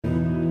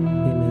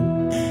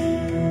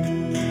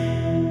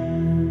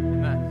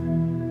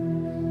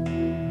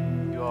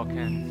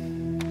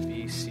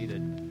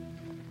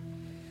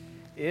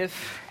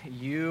If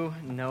you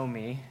know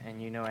me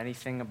and you know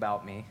anything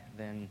about me,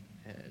 then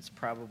it's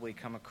probably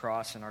come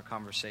across in our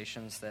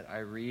conversations that I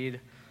read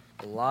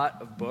a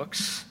lot of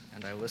books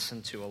and I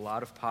listen to a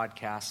lot of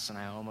podcasts, and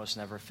I almost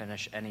never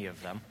finish any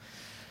of them.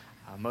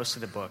 Most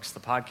of the books. The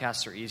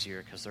podcasts are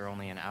easier because they're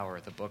only an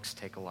hour. The books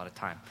take a lot of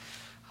time.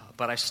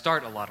 But I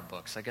start a lot of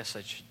books. I guess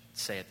I should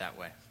say it that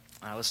way.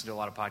 I listen to a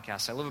lot of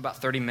podcasts. I live about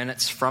 30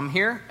 minutes from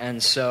here,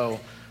 and so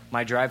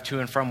my drive to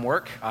and from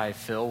work I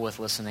fill with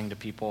listening to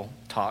people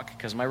talk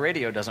because my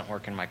radio doesn't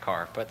work in my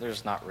car, but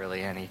there's not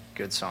really any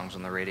good songs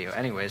on the radio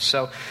anyways.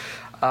 So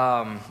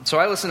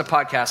I listen to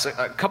podcasts.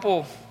 A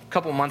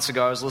couple months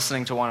ago, I was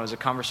listening to one. It was a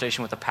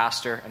conversation with a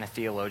pastor and a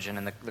theologian,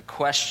 and the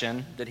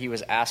question that he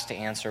was asked to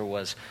answer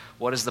was,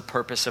 what is the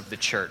purpose of the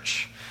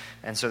church?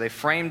 And so they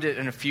framed it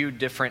in a few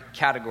different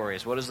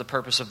categories. What is the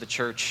purpose of the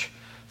church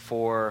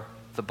for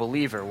the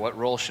believer? What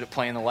role should it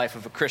play in the life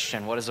of a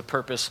Christian? What is the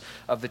purpose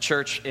of the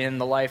church in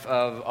the life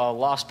of a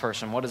lost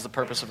person? What is the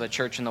purpose of the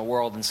church in the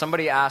world? And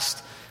somebody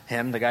asked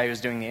him, the guy who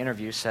was doing the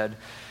interview, said,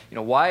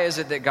 why is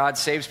it that God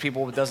saves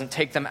people but doesn't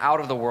take them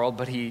out of the world,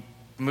 but he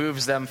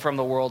moves them from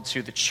the world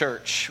to the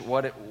church?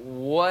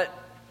 What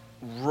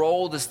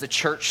role does the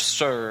church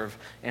serve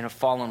in a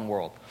fallen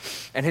world?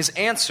 And his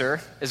answer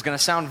is going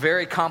to sound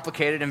very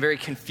complicated and very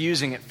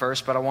confusing at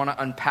first, but I want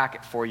to unpack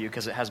it for you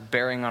because it has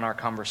bearing on our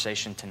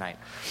conversation tonight.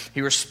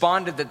 He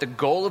responded that the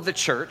goal of the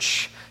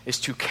church is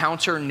to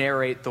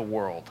counter-narrate the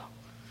world.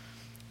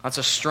 That's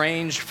a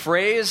strange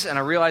phrase, and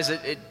I realize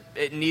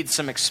it needs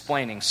some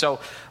explaining. So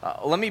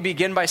let me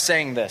begin by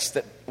saying this,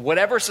 that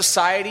whatever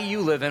society you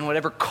live in,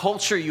 whatever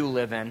culture you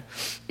live in,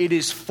 it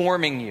is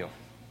forming you.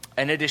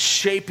 And it is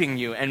shaping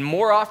you. And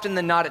more often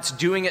than not, it's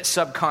doing it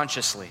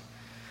subconsciously.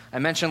 I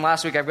mentioned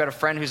last week I've got a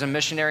friend who's a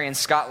missionary in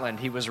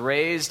Scotland. He was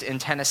raised in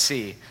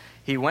Tennessee.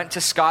 He went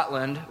to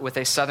Scotland with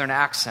a southern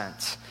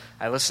accent.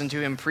 I listened to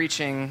him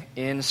preaching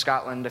in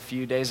Scotland a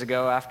few days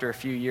ago after a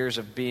few years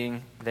of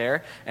being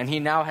there. And he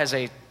now has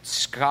a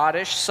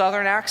Scottish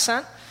southern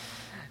accent.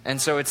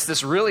 And so it's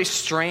this really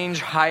strange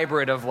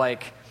hybrid of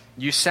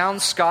you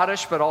sound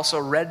Scottish but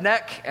also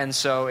redneck, and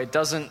so it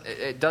doesn't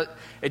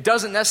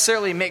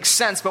necessarily make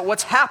sense. But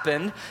what's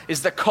happened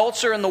is the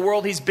culture and the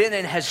world he's been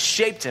in has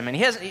shaped him, and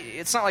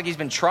it's not like he's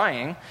been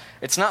trying.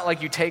 It's not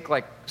like you take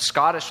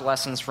Scottish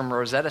lessons from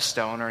Rosetta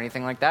Stone or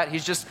anything like that.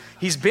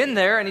 He's been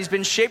there and he's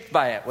been shaped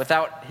by it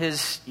without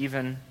his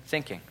even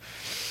thinking.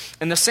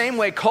 In the same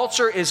way,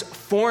 culture is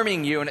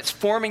forming you, and it's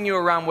forming you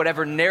around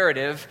whatever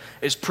narrative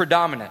is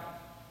predominant.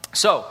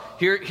 So,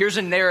 here's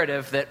a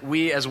narrative that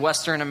we as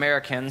Western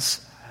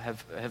Americans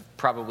have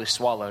probably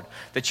swallowed,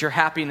 that your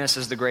happiness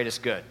is the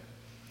greatest good.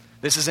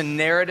 This is a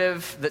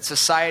narrative that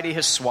society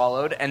has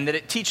swallowed and that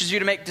it teaches you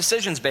to make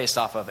decisions based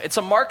off of. It's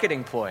a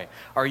marketing ploy.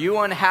 Are you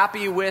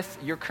unhappy with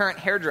your current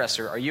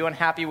hairdresser? Are you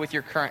unhappy with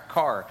your current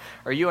car?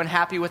 Are you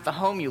unhappy with the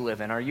home you live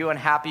in? Are you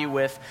unhappy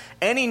with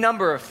any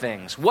number of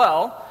things?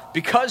 Well,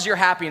 because your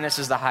happiness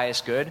is the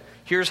highest good,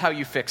 here's how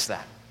you fix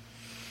that.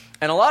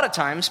 And a lot of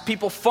times,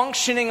 people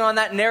functioning on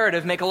that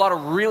narrative make a lot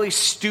of really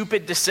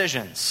stupid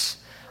decisions.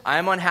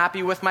 I'm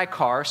unhappy with my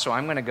car, so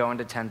I'm going to go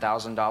into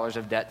 $10,000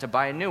 of debt to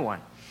buy a new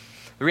one.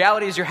 The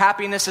reality is your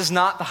happiness is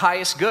not the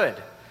highest good,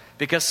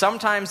 because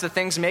sometimes the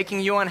things making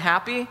you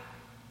unhappy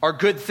are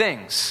good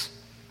things.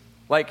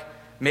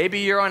 Maybe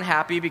you're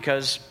unhappy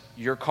because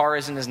your car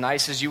isn't as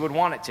nice as you would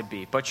want it to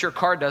be, but your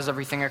car does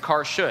everything a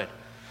car should.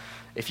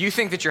 If you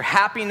think that your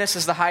happiness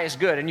is the highest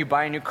good and you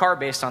buy a new car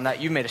based on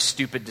that, you've made a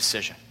stupid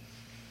decision.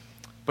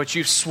 But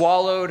you've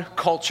swallowed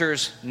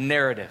culture's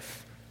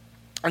narrative.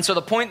 And so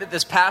the point that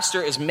this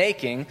pastor is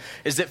making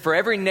is that for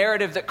every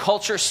narrative that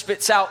culture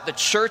spits out, the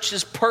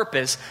church's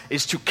purpose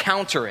is to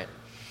counter it.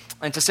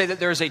 And to say that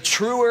there is a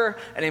truer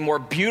and a more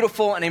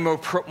beautiful and a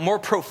more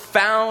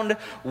profound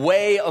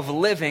way of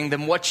living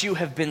than what you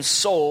have been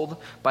sold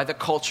by the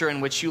culture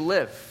in which you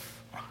live.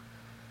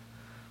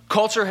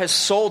 Culture has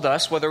sold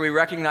us, whether we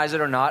recognize it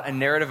or not, a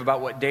narrative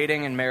about what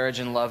dating and marriage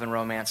and love and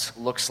romance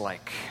looks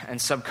like. And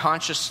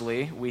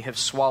subconsciously, we have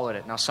swallowed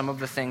it. Now, some of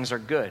the things are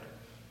good.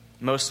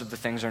 Most of the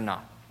things are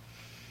not.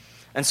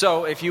 And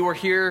so, if you were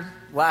here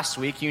last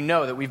week, you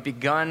know that we've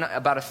begun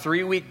about a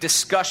 3-week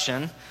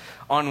discussion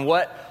on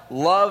what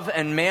love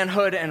and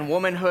manhood and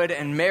womanhood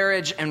and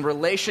marriage and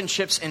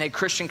relationships in a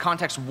Christian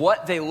context,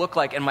 what they look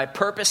like. And my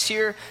purpose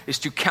here is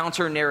to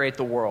counter-narrate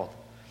the world.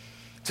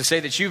 To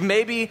say that you've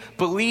maybe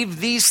believed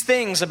these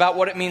things about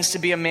what it means to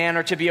be a man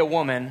or to be a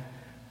woman,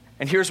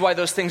 and here's why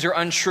those things are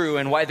untrue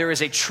and why there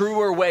is a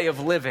truer way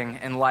of living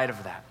in light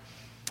of that.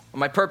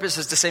 My purpose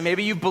is to say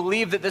maybe you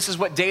believe that this is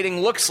what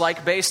dating looks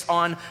like based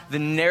on the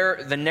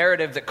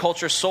narrative that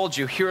culture sold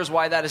you. Here's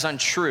why that is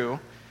untrue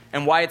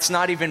and why it's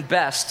not even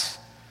best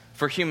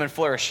for human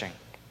flourishing.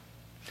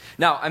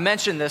 Now, I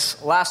mentioned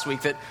this last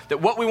week,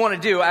 that what we want to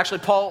do, actually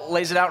Paul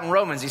lays it out in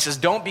Romans. He says,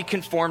 don't be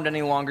conformed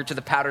any longer to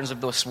the patterns of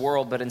this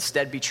world, but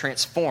instead be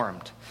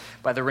transformed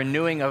by the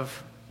renewing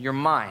of your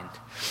mind.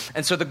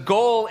 And so the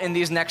goal in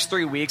these next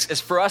 3 weeks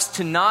is for us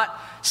to not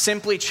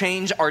simply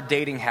change our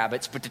dating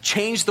habits, but to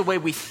change the way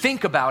we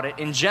think about it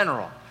in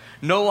general.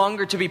 no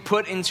longer to be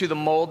put into the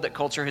mold that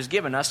culture has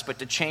given us, but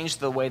to change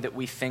the way that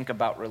we think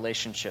about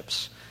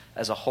relationships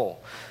as a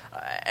whole.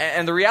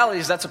 And the reality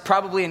is that's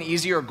probably an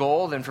easier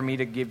goal than for me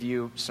to give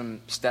you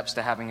some steps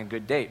to having a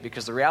good date,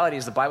 because the reality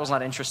is the Bible's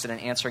not interested in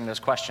answering those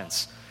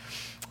questions.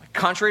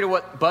 Contrary to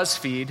what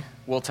BuzzFeed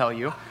will tell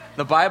you,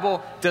 the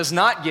Bible does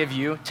not give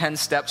you 10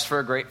 steps for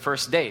a great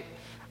first date.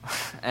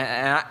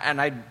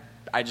 And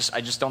I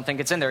just don't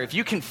think it's in there. If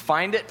you can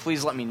find it,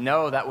 please let me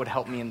know. That would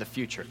help me in the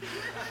future.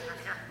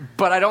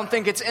 But I don't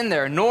think it's in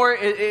there. Nor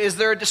is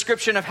there a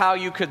description of how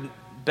you could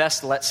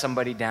best let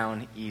somebody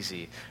down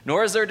easy.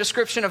 Nor is there a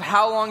description of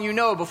how long you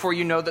know before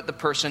you know that the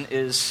person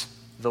is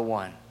the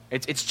one.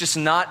 It's just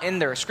not in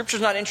there.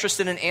 Scripture's not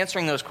interested in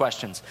answering those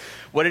questions.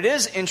 What it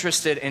is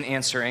interested in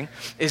answering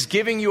is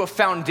giving you a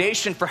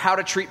foundation for how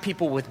to treat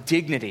people with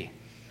dignity.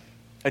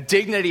 A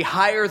dignity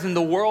higher than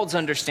the world's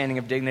understanding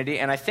of dignity.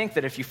 And I think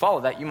that if you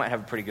follow that, you might have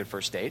a pretty good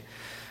first date.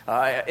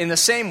 In the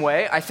same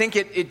way, I think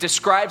it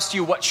describes to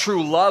you what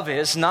true love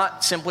is,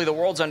 not simply the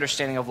world's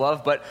understanding of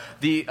love, but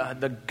the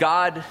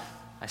God...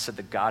 I said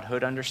the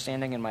Godhood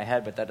understanding in my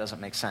head, but that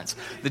doesn't make sense.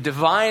 The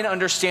divine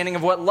understanding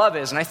of what love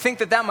is. And I think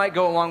that might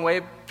go a long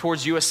way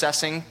towards you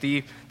assessing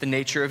the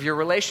nature of your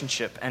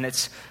relationship and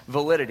its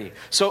validity.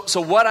 So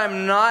what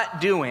I'm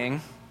not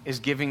doing is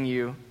giving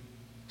you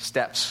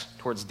steps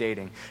towards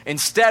dating.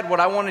 Instead, what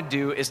I want to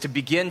do is to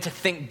begin to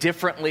think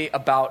differently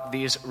about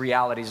these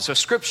realities. So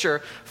Scripture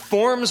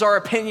forms our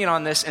opinion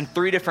on this in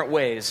 3 different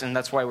ways, and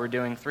that's why we're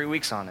doing 3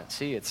 weeks on it.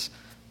 See, it's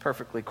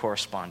perfectly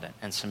correspondent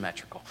and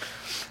symmetrical.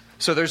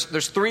 So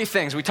there's 3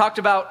 things. We talked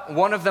about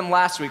one of them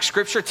last week.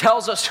 Scripture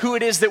tells us who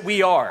it is that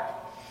we are.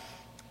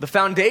 The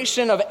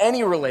foundation of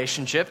any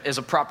relationship is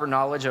a proper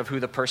knowledge of who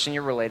the person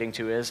you're relating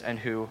to is and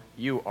who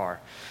you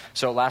are.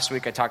 So last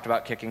week I talked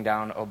about kicking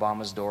down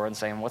Obama's door and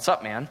saying, "What's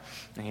up, man?"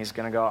 And he's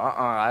going to go,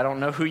 I don't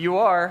know who you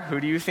are. Who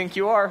do you think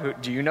you are?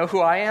 Do you know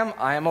who I am?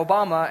 I am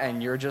Obama,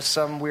 and you're just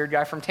some weird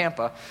guy from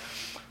Tampa.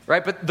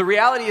 Right? But the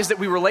reality is that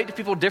we relate to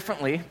people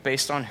differently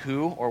based on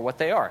who or what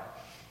they are.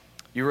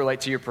 You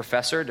relate to your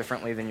professor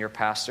differently than your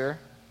pastor,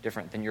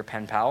 different than your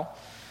pen pal,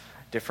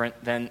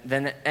 different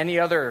than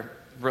any other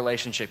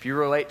relationship. You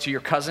relate to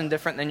your cousin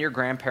different than your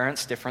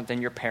grandparents, different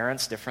than your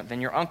parents, different than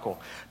your uncle,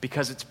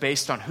 because it's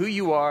based on who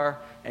you are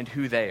and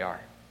who they are.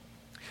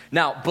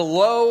 Now,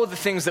 below the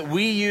things that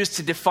we use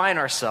to define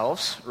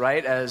ourselves,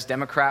 right, as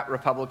Democrat,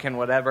 Republican,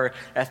 whatever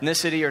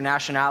ethnicity or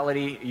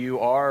nationality you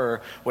are,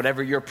 or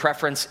whatever your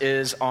preference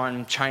is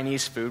on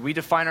Chinese food, we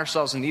define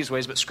ourselves in these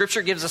ways, but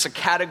Scripture gives us a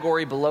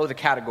category below the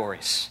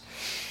categories.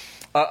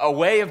 A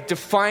way of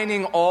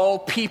defining all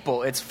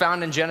people. It's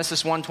found in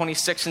Genesis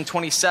 1:26 and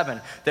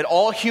 27, that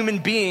all human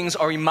beings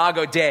are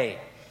imago Dei,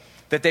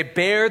 that they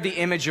bear the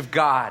image of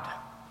God.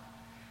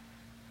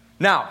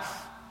 Now,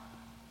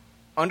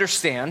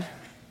 understand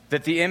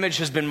that the image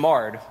has been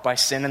marred by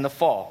sin and the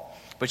fall.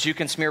 But you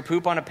can smear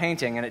poop on a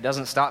painting and it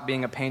doesn't stop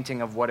being a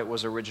painting of what it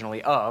was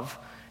originally of.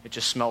 It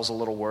just smells a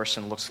little worse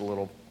and looks a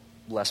little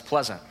less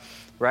pleasant,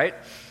 right?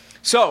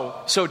 So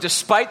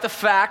despite the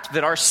fact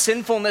that our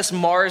sinfulness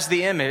mars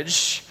the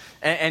image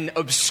and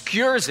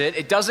obscures it,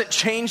 it doesn't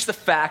change the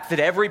fact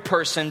that every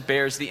person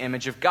bears the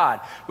image of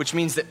God, which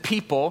means that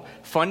people,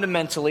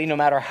 fundamentally, no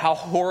matter how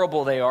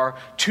horrible they are,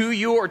 to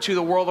you or to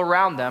the world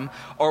around them,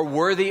 are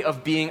worthy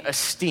of being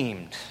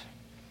esteemed.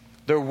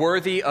 They're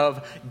worthy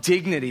of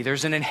dignity.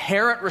 There's an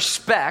inherent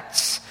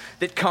respect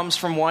that comes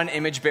from one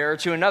image bearer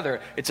to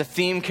another. It's a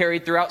theme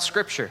carried throughout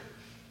Scripture.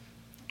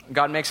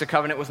 God makes a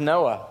covenant with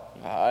Noah.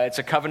 It's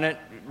a covenant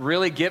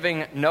really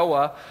giving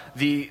Noah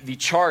the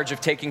charge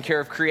of taking care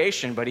of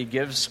creation, but he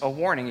gives a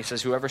warning. He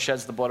says, whoever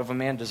sheds the blood of a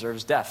man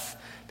deserves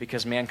death,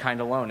 because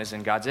mankind alone is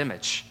in God's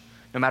image.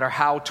 No matter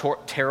how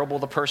terrible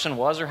the person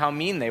was or how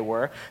mean they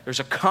were, there's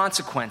a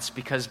consequence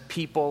because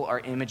people are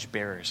image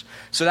bearers.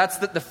 So that's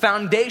the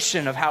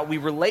foundation of how we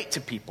relate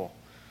to people.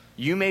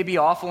 You may be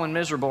awful and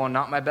miserable and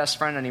not my best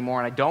friend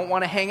anymore, and I don't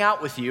want to hang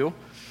out with you,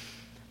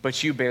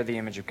 but you bear the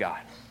image of God.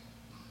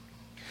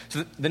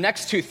 So the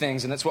next 2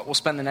 things, and that's what we'll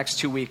spend the next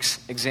 2 weeks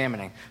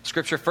examining.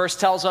 Scripture first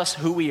tells us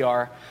who we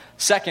are.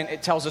 Second,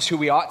 it tells us who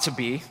we ought to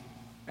be,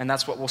 and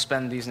that's what we'll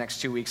spend these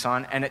next 2 weeks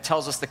on. And it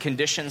tells us the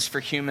conditions for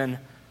human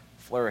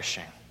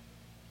flourishing.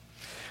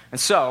 And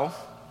so,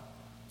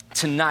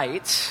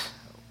 tonight,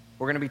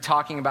 we're going to be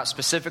talking about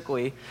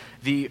specifically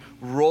the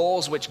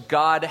roles which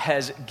God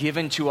has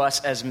given to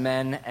us as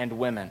men and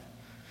women.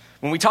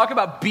 When we talk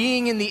about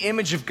being in the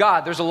image of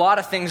God, there's a lot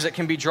of things that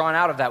can be drawn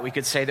out of that. We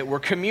could say that we're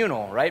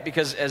communal, right?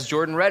 Because as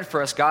Jordan read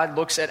for us, God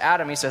looks at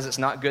Adam, he says it's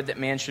not good that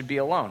man should be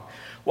alone.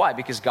 Why?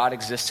 Because God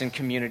exists in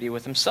community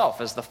with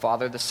himself as the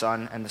Father, the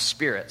Son, and the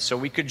Spirit. So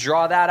we could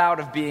draw that out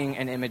of being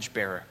an image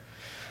bearer.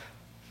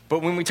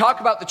 But when we talk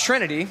about the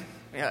Trinity,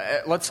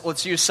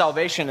 let's use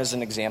salvation as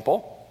an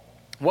example.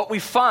 What we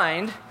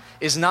find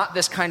is not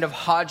this kind of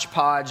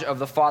hodgepodge of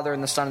the Father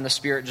and the Son and the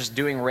Spirit just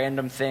doing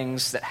random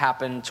things that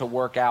happen to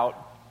work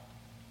out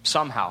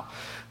somehow.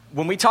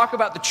 When we talk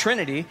about the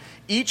Trinity,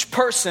 each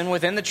person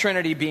within the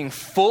Trinity being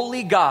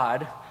fully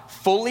God,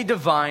 fully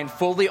divine,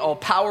 fully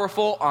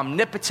all-powerful,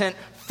 omnipotent,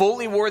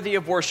 fully worthy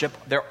of worship,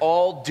 they're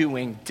all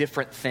doing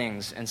different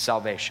things in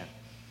salvation.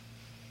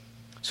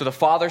 So the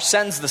Father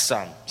sends the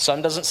Son.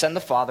 Son doesn't send the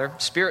Father.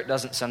 Spirit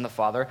doesn't send the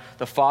Father.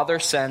 The Father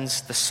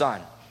sends the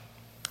Son.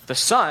 The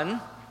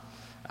Son,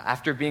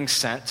 after being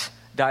sent,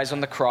 dies on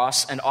the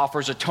cross and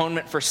offers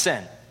atonement for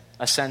sin,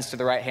 ascends to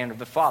the right hand of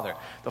the Father.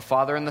 The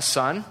Father and the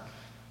Son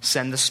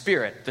send the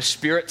Spirit. The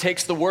Spirit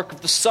takes the work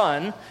of the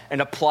Son and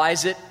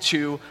applies it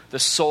to the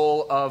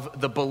soul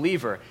of the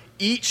believer.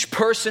 Each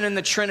person in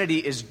the Trinity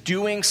is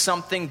doing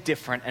something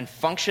different and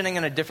functioning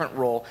in a different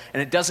role,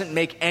 and it doesn't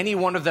make any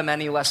one of them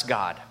any less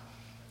God.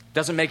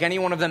 Doesn't make any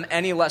one of them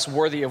any less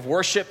worthy of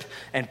worship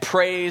and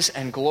praise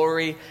and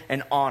glory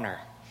and honor.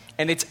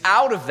 And it's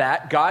out of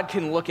that God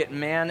can look at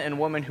man and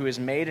woman who is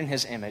made in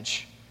his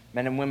image,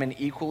 men and women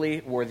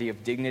equally worthy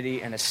of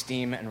dignity and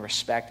esteem and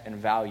respect and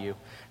value.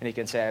 And he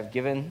can say, I've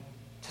given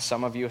to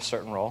some of you a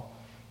certain role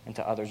and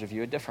to others of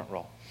you a different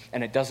role.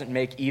 And it doesn't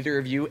make either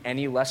of you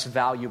any less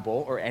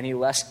valuable or any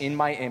less in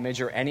my image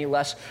or any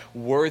less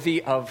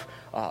worthy of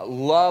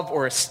love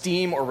or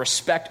esteem or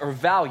respect or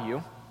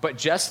value. But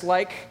just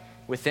like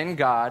within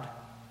God,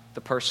 the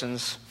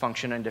persons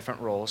function in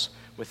different roles.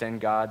 Within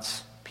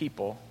God's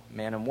people,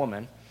 man and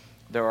woman,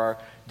 there are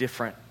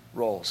different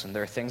roles. And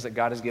there are things that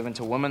God has given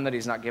to woman that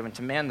he's not given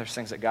to man. There's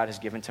things that God has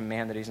given to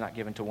man that he's not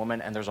given to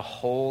woman. And there's a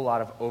whole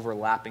lot of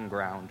overlapping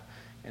ground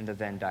in the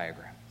Venn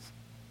diagram.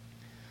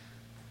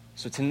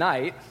 So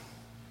tonight,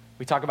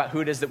 we talk about who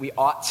it is that we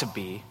ought to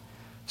be,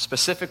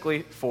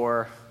 specifically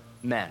for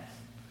men.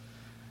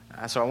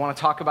 So I want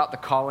to talk about the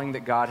calling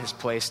that God has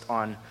placed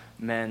on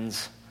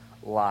men's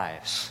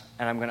lives.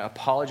 And I'm going to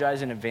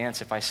apologize in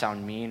advance if I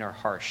sound mean or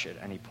harsh at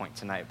any point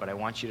tonight, but I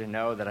want you to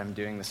know that I'm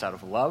doing this out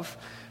of love,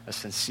 a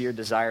sincere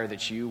desire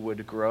that you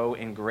would grow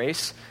in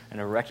grace,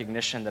 and a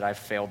recognition that I've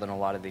failed in a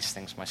lot of these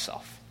things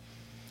myself.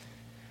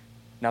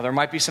 Now, there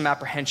might be some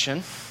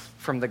apprehension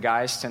from the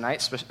guys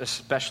tonight,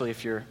 especially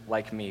if you're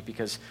like me,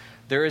 because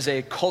there is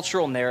a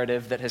cultural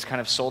narrative that has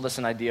kind of sold us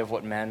an idea of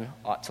what men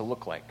ought to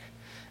look like.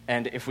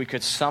 And if we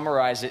could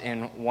summarize it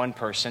in one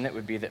person, it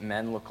would be that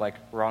men look like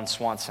Ron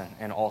Swanson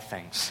in all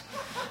things.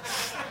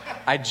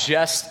 I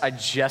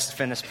just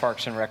finished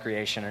Parks and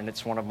Recreation, and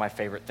it's one of my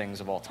favorite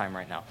things of all time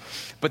right now.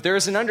 But there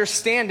is an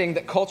understanding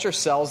that culture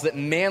sells that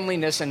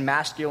manliness and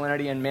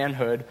masculinity and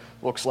manhood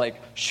looks like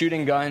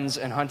shooting guns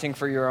and hunting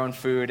for your own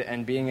food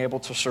and being able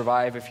to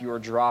survive if you were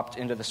dropped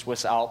into the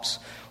Swiss Alps,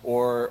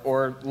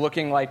 or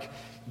looking like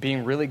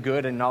being really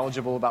good and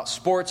knowledgeable about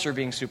sports or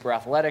being super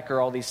athletic or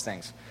all these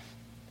things.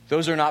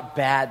 Those are not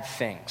bad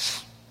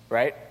things,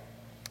 right?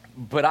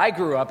 But I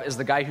grew up as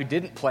the guy who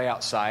didn't play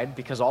outside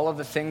because all of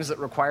the things that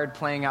required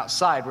playing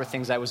outside were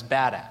things I was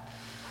bad at.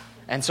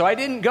 And so I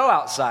didn't go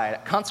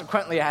outside.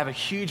 Consequently, I have a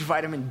huge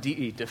vitamin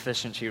D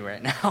deficiency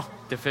right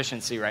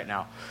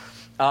now.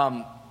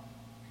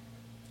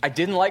 I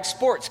didn't like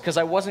sports because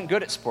I wasn't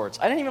good at sports.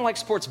 I didn't even like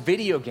sports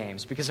video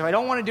games because if I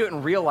don't want to do it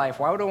in real life,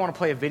 why would I want to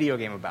play a video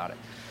game about it?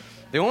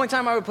 The only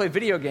time I would play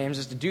video games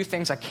is to do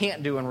things I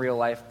can't do in real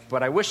life,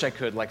 but I wish I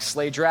could, like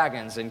slay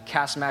dragons and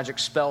cast magic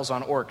spells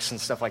on orcs and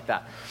stuff like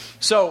that.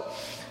 So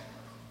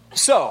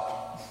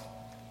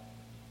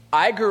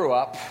I grew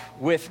up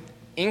with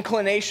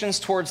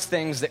inclinations towards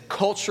things that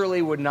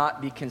culturally would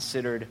not be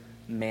considered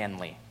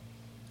manly.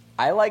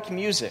 I like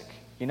music.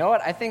 You know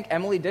what? I think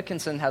Emily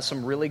Dickinson has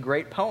some really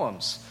great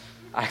poems.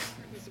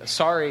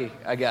 Sorry,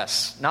 I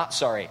guess. Not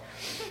sorry.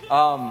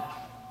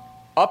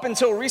 Up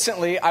until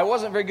recently, I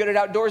wasn't very good at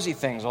outdoorsy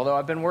things, although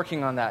I've been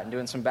working on that and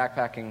doing some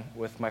backpacking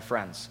with my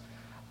friends.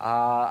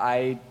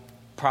 I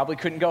probably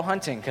couldn't go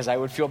hunting because I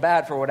would feel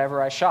bad for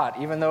whatever I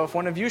shot, even though if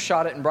one of you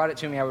shot it and brought it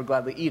to me, I would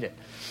gladly eat it.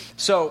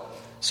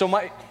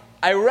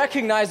 I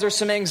recognize there's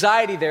some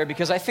anxiety there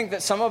because I think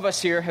that some of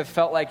us here have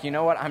felt like, you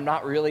know what, I'm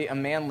not really a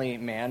manly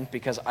man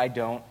because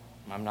I'm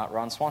not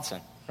Ron Swanson,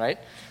 right?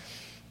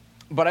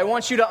 But I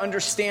want you to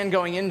understand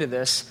going into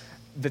this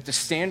that the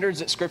standards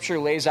that Scripture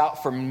lays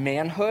out for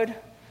manhood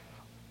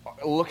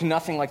look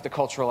nothing like the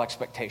cultural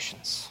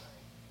expectations.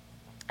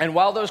 And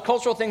while those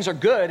cultural things are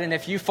good, and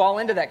if you fall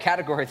into that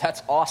category,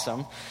 that's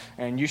awesome,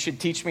 and you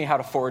should teach me how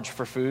to forage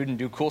for food and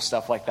do cool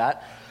stuff like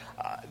that,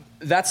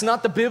 that's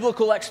not the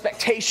biblical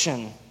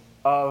expectation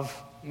of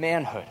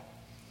manhood.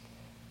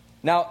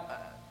 Now,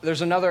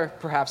 there's another,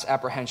 perhaps,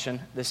 apprehension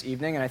this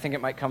evening, and I think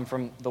it might come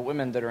from the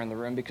women that are in the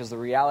room, because the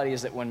reality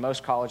is that when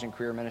most college and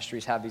career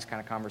ministries have these kind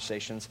of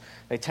conversations,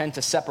 they tend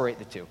to separate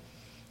the two.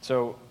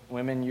 So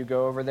women, you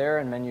go over there,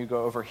 and men, you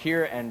go over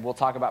here, and we'll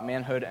talk about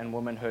manhood and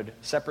womanhood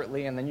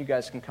separately, and then you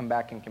guys can come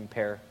back and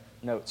compare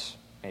notes,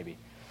 maybe.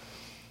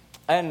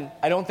 And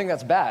I don't think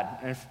that's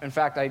bad. In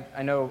fact, I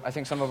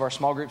think some of our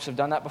small groups have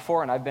done that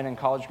before, and I've been in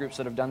college groups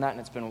that have done that, and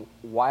it's been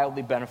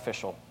wildly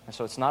beneficial. And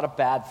so it's not a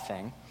bad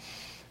thing.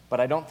 But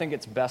I don't think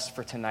it's best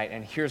for tonight,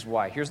 and here's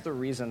why. Here's the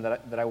reason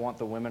that I want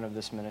the women of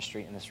this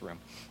ministry in this room.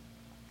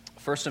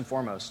 First and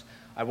foremost,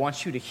 I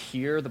want you to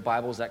hear the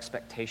Bible's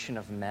expectation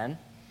of men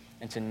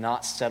and to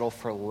not settle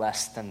for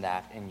less than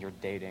that in your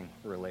dating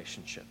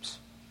relationships.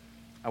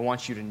 I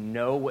want you to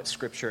know what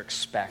Scripture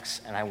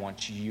expects, and I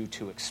want you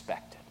to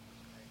expect it.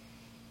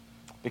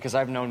 because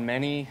I've known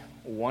many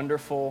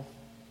wonderful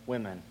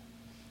women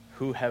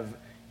who have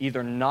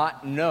either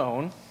not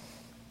known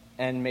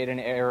and made an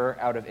error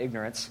out of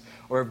ignorance,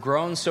 or have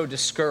grown so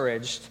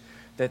discouraged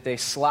that they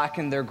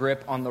slacken their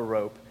grip on the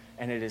rope,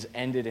 and it has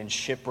ended in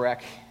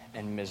shipwreck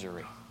and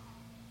misery.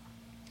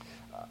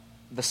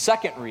 The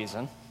second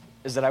reason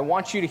is that I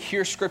want you to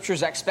hear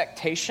Scripture's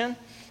expectation,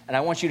 and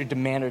I want you to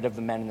demand it of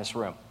the men in this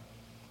room.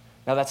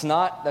 Now, that's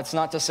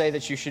not to say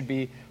that you should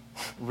be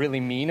really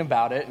mean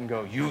about it and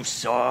go, "You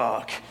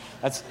suck."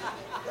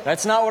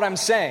 That's not what I'm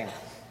saying.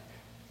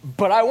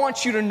 But I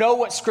want you to know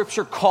what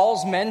Scripture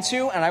calls men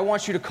to, and I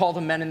want you to call the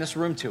men in this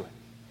room to it.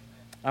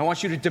 I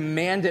want you to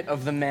demand it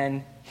of the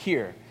men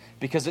here,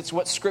 because it's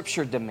what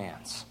Scripture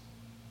demands.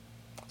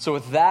 So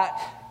with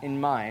that in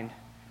mind,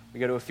 we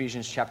go to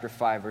Ephesians chapter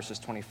 5, verses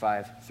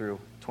 25 through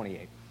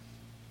 28.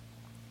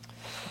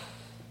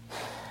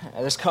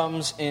 This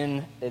comes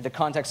in the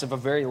context of a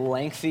very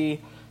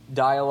lengthy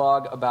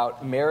dialogue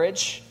about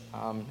marriage,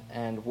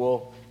 and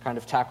we'll kind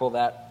of tackle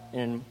that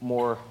in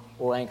more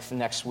length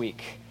next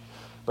week.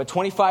 But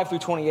 25 through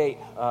 28,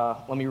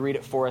 let me read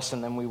it for us,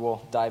 and then we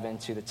will dive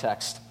into the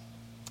text.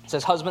 It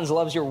says, "Husbands,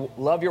 love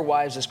your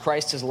wives as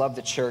Christ has loved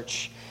the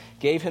church,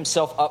 gave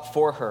himself up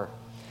for her,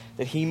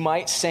 that he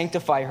might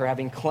sanctify her,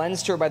 having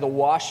cleansed her by the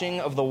washing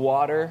of the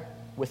water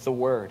with the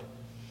word,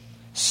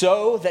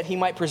 so that he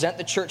might present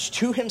the church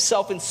to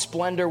himself in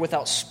splendor,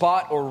 without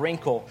spot or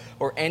wrinkle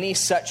or any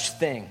such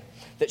thing,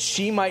 that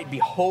she might be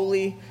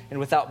holy and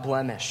without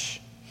blemish.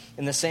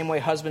 In the same way,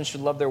 husbands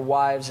should love their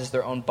wives as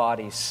their own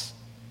bodies.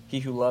 He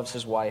who loves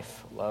his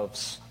wife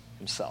loves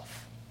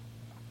himself."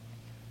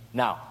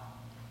 Now,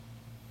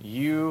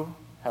 you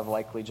have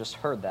likely just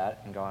heard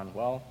that and gone,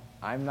 "Well,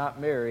 I'm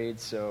not married,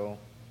 so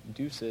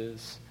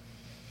deuces."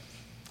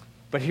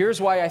 But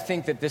here's why I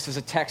think that this is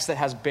a text that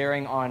has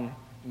bearing on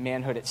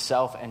manhood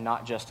itself and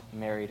not just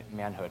married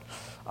manhood.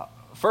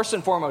 First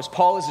and foremost,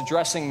 Paul is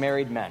addressing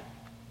married men,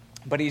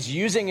 but he's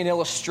using an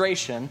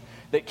illustration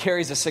that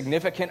carries a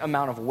significant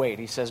amount of weight.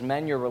 He says,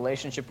 "Men, your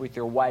relationship with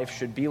your wife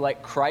should be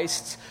like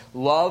Christ's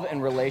love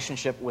and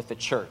relationship with the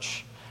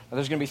church." Now,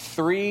 there's going to be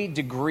 3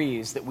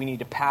 degrees that we need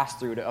to pass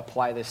through to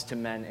apply this to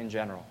men in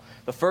general.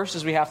 The first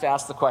is we have to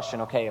ask the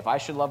question, okay, if I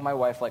should love my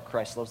wife like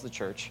Christ loves the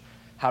church,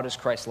 how does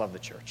Christ love the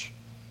church?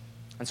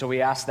 And so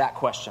we ask that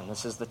question.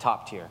 This is the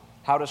top tier.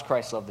 How does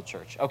Christ love the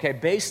church? Okay,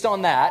 based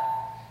on that,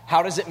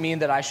 how does it mean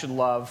that I should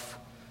love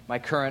my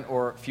current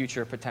or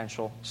future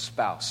potential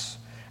spouse?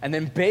 And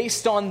then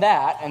based on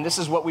that, and this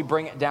is what we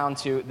bring it down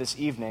to this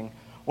evening,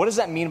 what does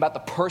that mean about the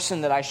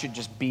person that I should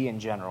just be in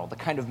general, the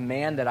kind of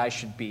man that I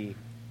should be,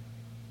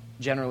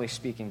 generally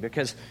speaking?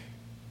 Because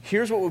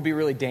here's what would be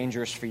really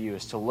dangerous for you,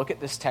 is to look at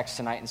this text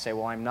tonight and say,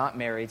 "Well, I'm not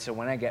married, so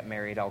when I get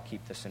married, I'll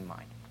keep this in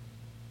mind.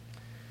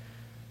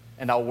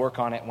 And I'll work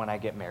on it when I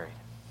get married."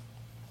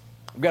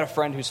 I've got a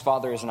friend whose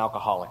father is an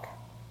alcoholic.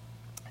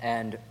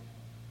 And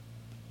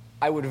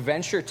I would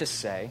venture to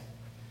say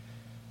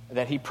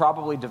that he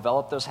probably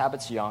developed those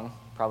habits young,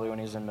 probably when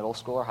he was in middle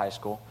school or high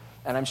school.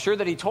 And I'm sure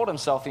that he told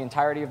himself the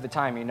entirety of the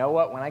time, "You know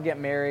what, when I get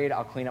married,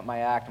 I'll clean up my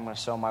act. I'm going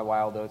to sow my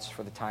wild oats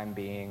for the time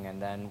being. And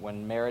then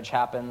when marriage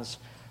happens,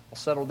 I'll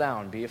settle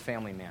down, be a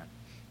family man."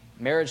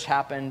 Marriage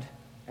happened,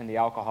 and the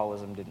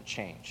alcoholism didn't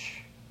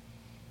change.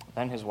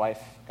 Then his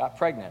wife got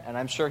pregnant, and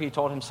I'm sure he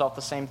told himself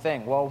the same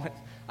thing. "Well,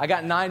 I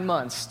got 9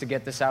 months to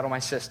get this out of my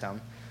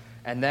system,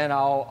 and then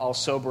I'll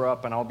sober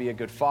up, and I'll be a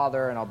good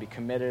father, and I'll be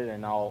committed,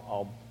 and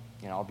I'll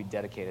be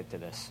dedicated to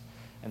this."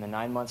 And the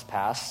 9 months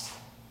passed,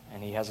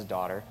 and he has a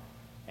daughter,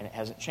 and it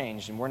hasn't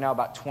changed. And we're now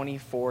about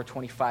 24,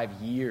 25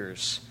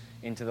 years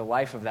into the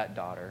life of that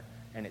daughter,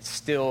 and it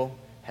still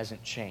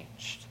hasn't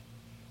changed.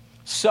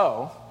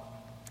 So,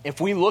 if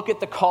we look at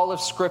the call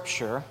of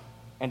Scripture,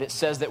 and it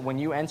says that when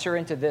you enter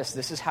into this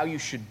is how you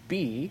should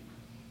be,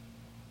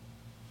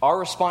 our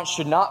response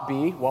should not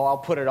be, "Well, I'll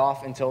put it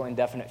off until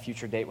indefinite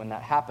future date when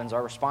that happens."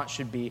 Our response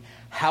should be,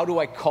 "How do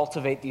I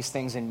cultivate these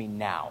things in me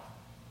now?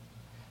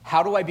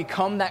 How do I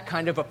become that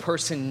kind of a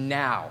person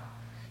now?"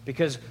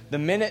 Because the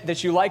minute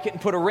that you like it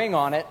and put a ring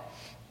on it,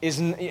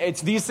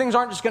 these things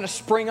aren't just going to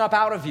spring up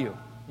out of you.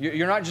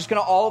 You're not just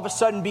going to all of a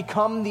sudden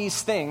become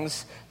these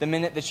things the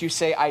minute that you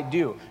say, "I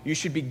do." You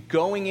should be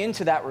going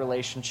into that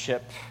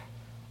relationship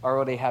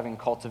already having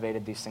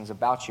cultivated these things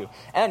about you.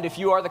 And if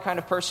you are the kind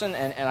of person,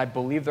 and I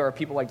believe there are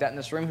people like that in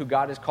this room who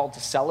God has called to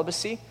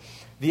celibacy,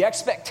 the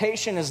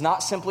expectation is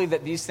not simply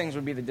that these things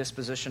would be the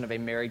disposition of a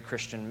married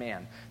Christian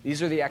man.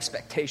 These are the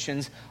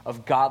expectations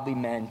of godly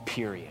men,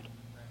 period.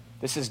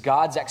 This is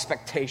God's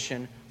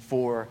expectation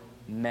for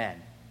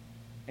men.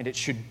 And it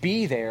should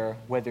be there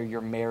whether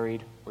you're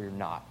married or you're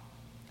not.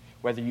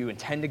 Whether you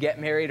intend to get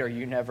married or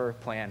you never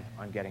plan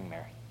on getting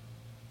married.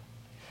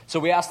 So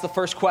we ask the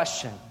first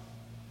question.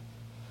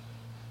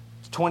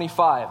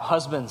 25,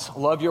 husbands,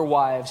 love your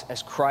wives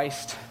as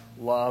Christ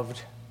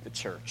loved the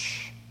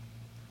church.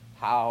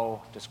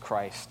 How does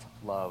Christ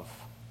love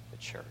the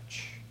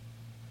church?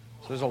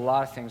 So there's a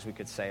lot of things we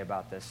could say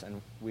about this,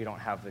 and we don't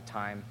have the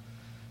time,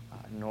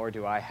 nor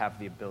do I have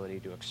the ability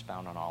to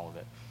expound on all of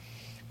it.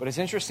 But it's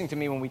interesting to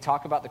me when we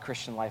talk about the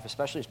Christian life,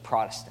 especially as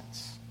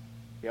Protestants,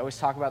 we always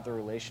talk about the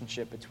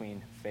relationship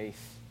between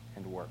faith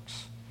and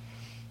works.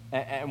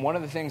 And one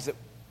of the things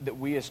that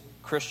we as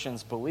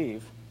Christians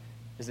believe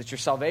is that your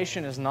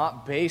salvation is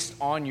not based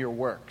on your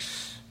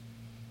works.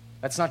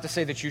 That's not to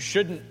say that you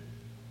shouldn't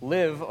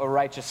live a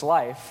righteous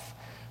life,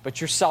 but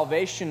your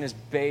salvation is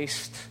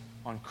based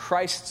on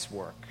Christ's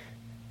work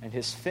and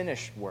his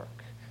finished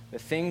work, the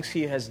things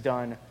he has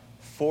done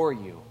for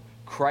you,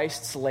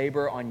 Christ's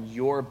labor on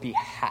your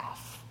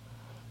behalf.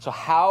 So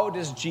how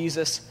does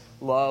Jesus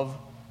love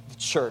the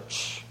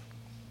church?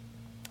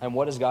 And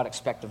what does God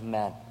expect of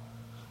men?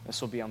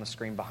 This will be on the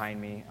screen behind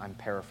me. I'm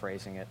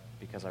paraphrasing it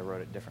because I wrote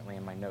it differently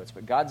in my notes.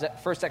 But God's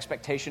first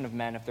expectation of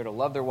men, if they're to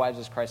love their wives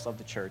as Christ loved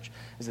the church,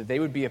 is that they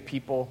would be a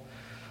people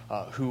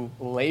who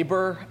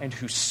labor and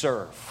who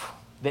serve.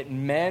 That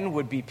men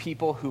would be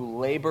people who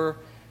labor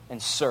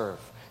and serve.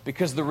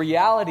 Because the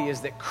reality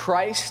is that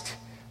Christ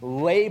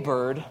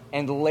labored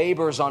and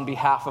labors on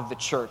behalf of the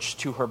church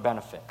to her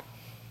benefit.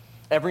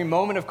 Every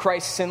moment of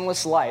Christ's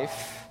sinless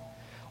life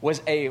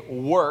was a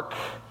work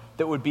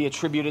that would be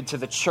attributed to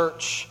the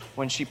church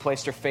when she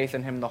placed her faith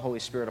in him and the Holy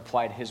Spirit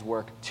applied his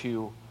work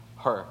to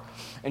her.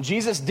 And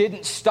Jesus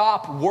didn't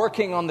stop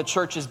working on the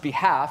church's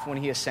behalf when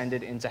he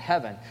ascended into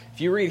heaven.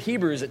 If you read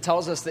Hebrews, it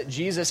tells us that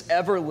Jesus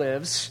ever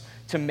lives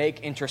to make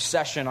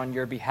intercession on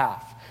your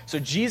behalf. So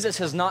Jesus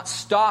has not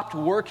stopped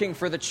working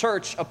for the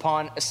church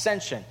upon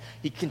ascension.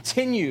 He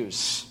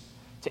continues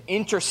to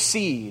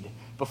intercede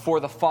before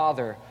the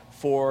Father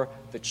for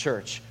the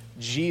church.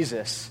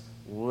 Jesus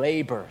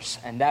labors,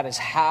 and that is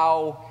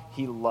how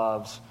he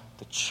loves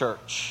the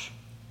church,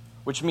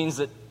 which means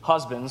that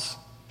husbands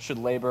should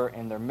labor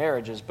in their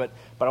marriages. But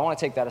I want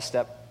to take that a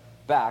step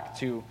back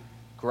to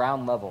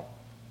ground level.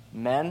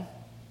 Men,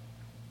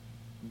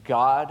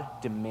 God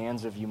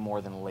demands of you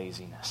more than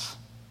laziness.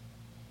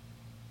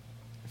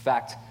 In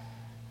fact,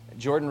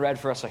 Jordan read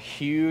for us a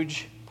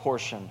huge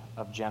portion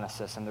of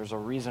Genesis, and there's a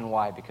reason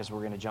why, because we're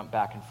going to jump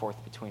back and forth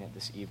between it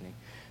this evening.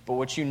 But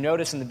what you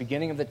notice in the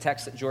beginning of the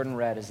text that Jordan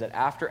read is that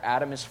after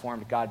Adam is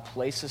formed, God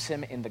places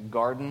him in the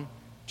garden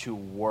to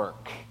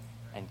work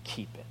and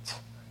keep it.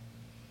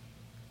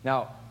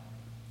 Now,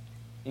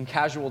 in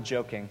casual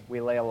joking, we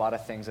lay a lot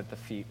of things at the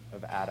feet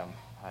of Adam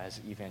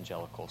as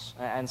evangelicals.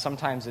 And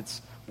sometimes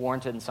it's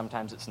warranted and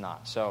sometimes it's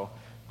not. So,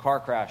 car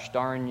crash,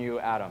 darn you,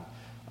 Adam.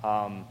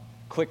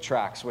 Click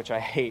tracks, which I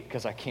hate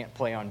because I can't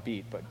play on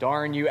beat, but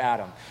darn you,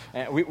 Adam.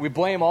 And we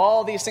blame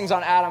all these things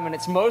on Adam, and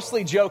it's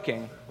mostly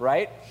joking,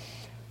 right?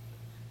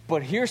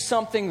 But here's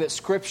something that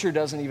Scripture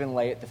doesn't even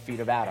lay at the feet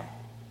of Adam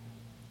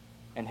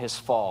and his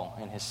fall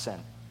and his sin.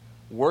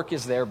 Work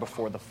is there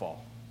before the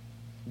fall.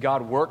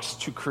 God works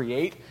to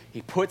create.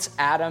 He puts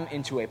Adam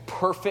into a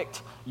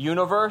perfect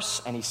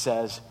universe, and he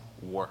says,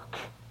 work.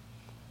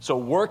 So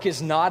work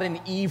is not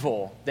an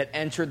evil that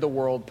entered the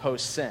world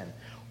post-sin.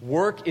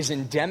 Work is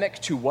endemic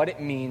to what it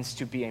means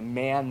to be a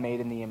man made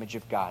in the image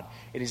of God.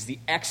 It is the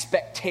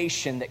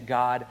expectation that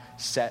God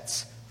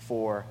sets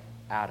for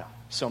Adam.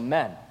 So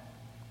men,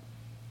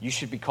 you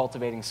should be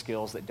cultivating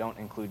skills that don't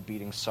include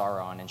beating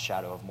Sauron in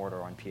Shadow of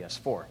Mordor on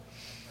PS4.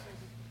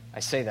 I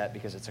say that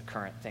because it's a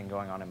current thing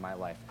going on in my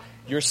life.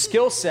 Your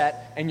skill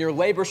set and your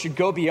labor should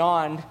go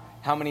beyond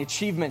how many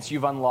achievements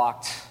you've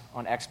unlocked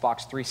on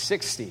Xbox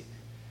 360.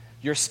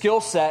 Your skill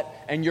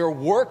set and your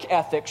work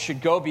ethic should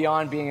go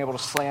beyond being able to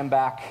slam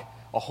back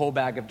a whole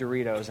bag of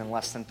Doritos in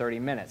less than 30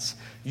 minutes.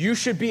 You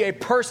should be a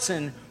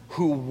person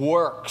who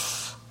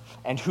works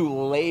and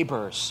who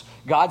labors.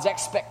 God's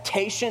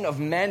expectation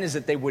of men is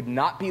that they would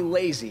not be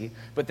lazy,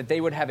 but that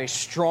they would have a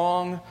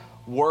strong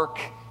work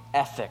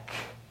ethic.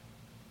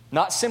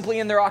 Not simply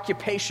in their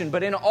occupation,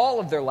 but in all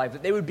of their life,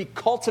 that they would be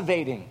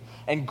cultivating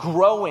and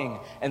growing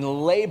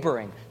and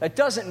laboring. That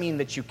doesn't mean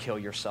that you kill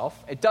yourself.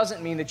 It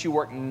doesn't mean that you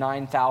work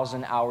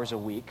 9,000 hours a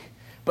week.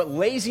 But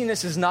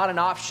laziness is not an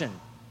option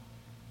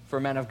for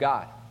men of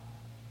God.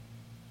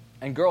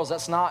 And girls,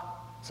 that's not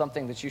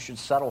something that you should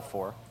settle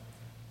for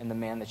in the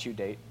man that you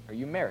date or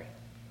you marry.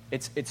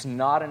 It's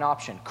not an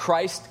option.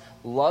 Christ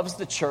loves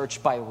the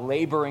church by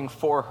laboring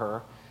for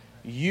her.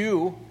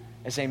 You,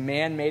 as a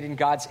man made in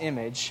God's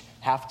image,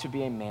 have to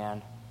be a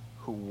man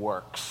who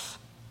works.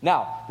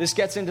 Now, this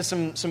gets into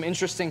some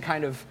interesting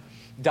kind of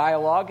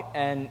dialogue,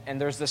 and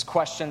there's this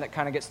question that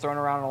kind of gets thrown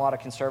around in a lot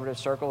of conservative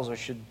circles, or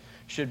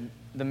should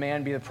the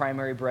man be the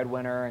primary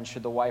breadwinner and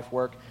should the wife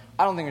work?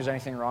 I don't think there's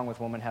anything wrong with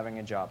women having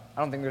a job.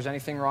 I don't think there's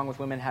anything wrong with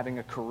women having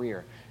a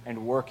career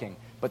and working,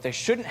 but they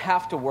shouldn't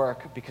have to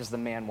work because the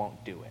man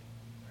won't do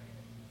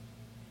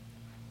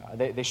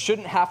it. They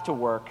shouldn't have to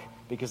work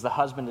because the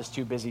husband is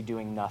too busy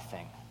doing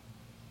nothing.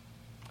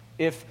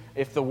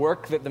 If the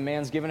work that the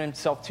man's given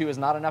himself to is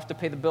not enough to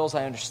pay the bills,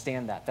 I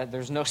understand that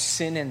there's no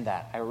sin in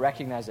that. I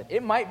recognize it.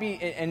 It might be,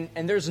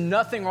 and there's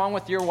nothing wrong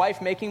with your wife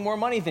making more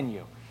money than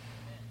you.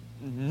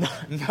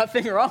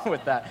 Nothing wrong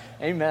with that.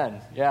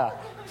 Amen. Yeah.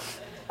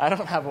 I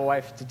don't have a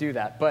wife to do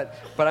that, but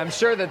I'm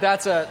sure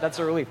that's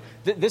a relief.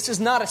 This is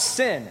not a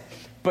sin,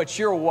 but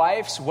your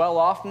wife's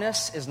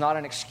well-offness is not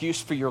an excuse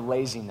for your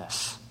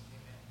laziness.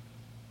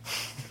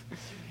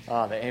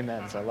 Oh, the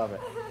amens. I love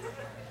it.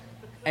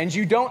 And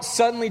you don't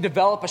suddenly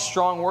develop a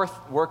strong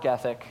work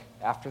ethic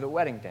after the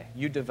wedding day.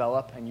 You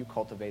develop and you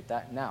cultivate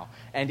that now.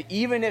 And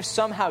even if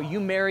somehow you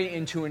marry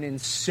into an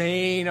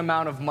insane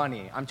amount of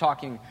money, I'm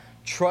talking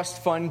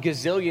trust fund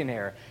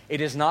gazillionaire,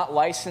 it is not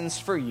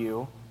licensed for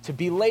you to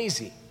be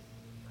lazy.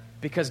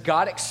 Because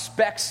God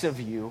expects of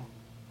you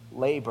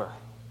labor.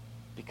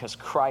 Because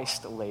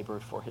Christ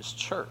labored for his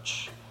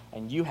church.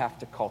 And you have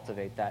to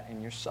cultivate that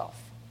in yourself.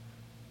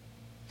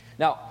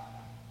 Now,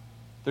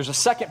 there's a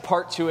second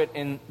part to it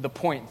in the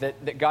point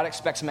that God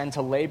expects men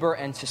to labor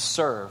and to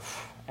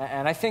serve.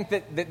 And I think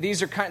that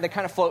these are they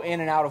kind of flow in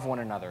and out of one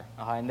another.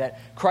 And that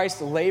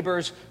Christ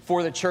labors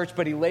for the church,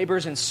 but he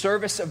labors in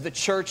service of the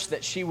church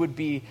that she would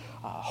be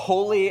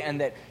holy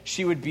and that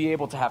she would be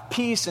able to have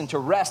peace and to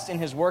rest in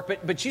his work.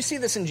 But you see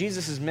this in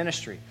Jesus'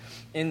 ministry.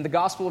 In the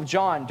Gospel of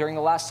John, during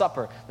the Last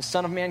Supper, the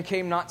Son of Man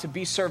came not to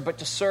be served, but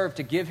to serve,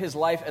 to give his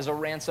life as a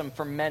ransom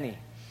for many.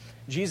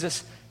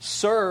 Jesus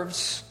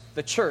serves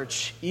the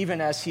church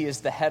even as he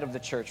is the head of the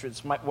church.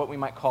 It's what we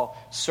might call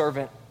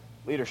servant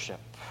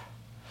leadership.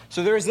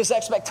 So there is this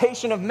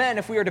expectation of men,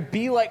 if we are to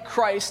be like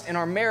Christ in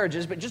our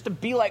marriages, but just to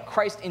be like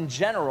Christ in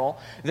general,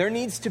 there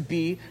needs to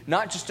be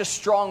not just a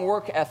strong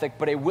work ethic,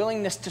 but a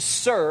willingness to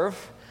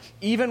serve,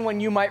 even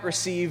when you might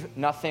receive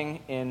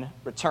nothing in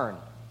return.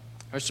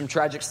 There's some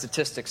tragic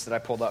statistics that I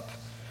pulled up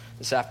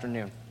this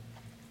afternoon.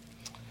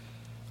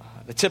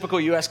 The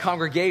typical U.S.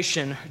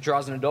 congregation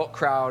draws an adult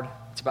crowd.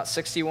 It's about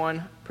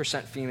 61%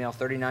 female,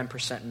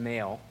 39%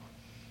 male.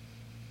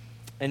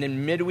 And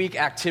in midweek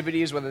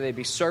activities, whether they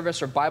be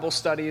service or Bible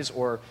studies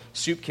or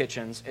soup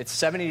kitchens, it's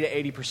 70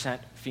 to 80%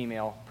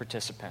 female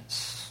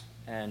participants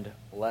and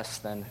less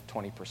than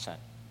 20%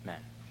 men.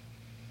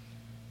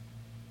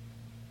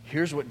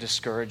 Here's what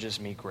discourages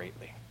me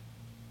greatly.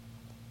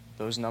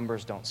 Those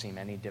numbers don't seem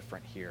any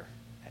different here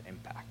at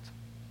Impact.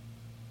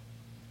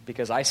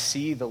 Because I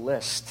see the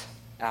list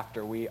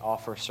after we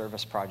offer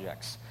service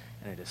projects,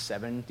 and it is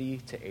 70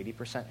 to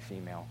 80%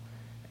 female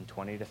and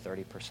 20 to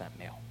 30%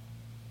 male.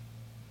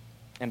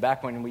 And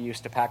back when we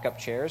used to pack up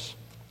chairs,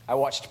 I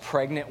watched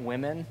pregnant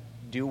women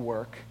do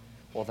work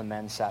while the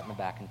men sat in the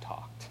back and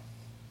talked.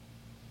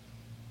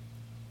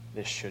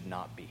 This should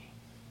not be.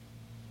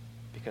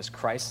 Because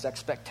Christ's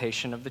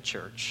expectation of the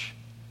church,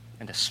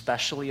 and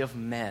especially of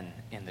men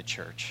in the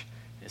church,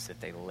 is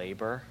that they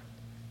labor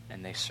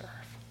and they serve.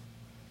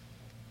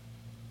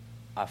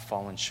 I've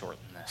fallen short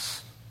in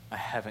this. I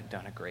haven't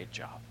done a great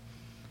job.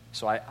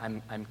 So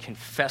I'm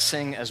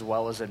confessing as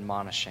well as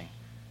admonishing.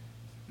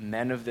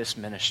 Men of this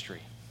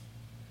ministry,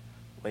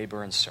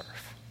 labor and serve.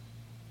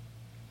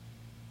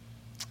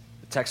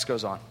 The text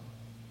goes on.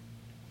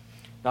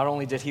 Not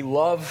only did he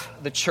love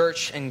the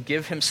church and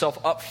give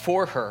himself up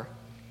for her,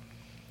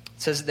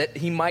 it says that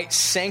he might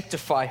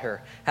sanctify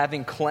her,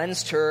 having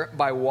cleansed her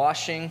by the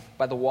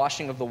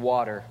washing of the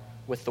water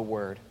with the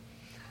word,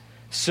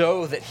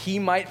 so that he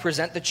might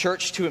present the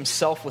church to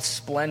himself with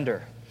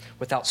splendor,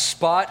 without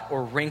spot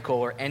or wrinkle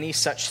or any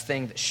such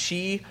thing, that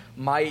she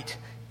might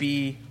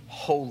be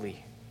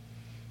holy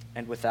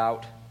and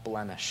without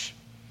blemish.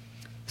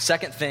 The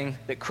second thing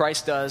that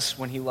Christ does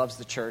when he loves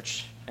the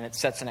church, and it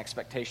sets an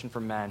expectation for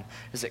men,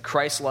 is that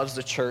Christ loves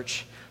the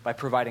church by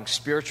providing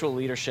spiritual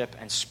leadership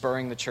and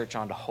spurring the church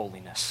on to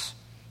holiness.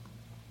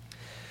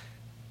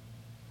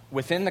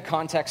 Within the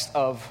context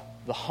of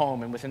the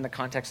home and within the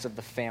context of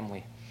the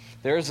family,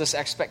 there is this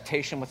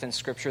expectation within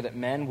Scripture that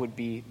men would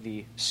be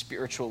the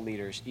spiritual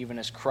leaders, even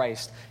as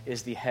Christ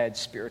is the head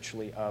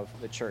spiritually of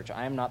the church.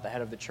 I am not the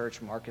head of the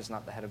church. Mark is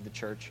not the head of the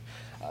church.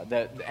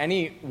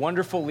 Any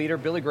wonderful leader,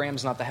 Billy Graham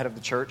is not the head of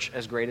the church,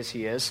 as great as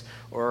he is,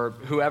 or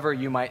whoever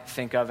you might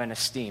think of and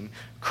esteem.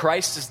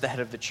 Christ is the head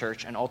of the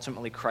church, and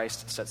ultimately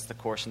Christ sets the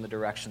course and the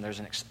direction. There's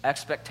an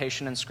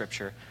expectation in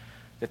Scripture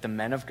that the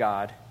men of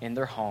God in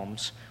their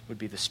homes would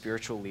be the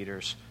spiritual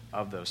leaders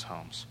of those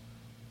homes.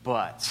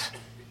 But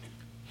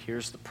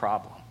here's the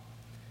problem,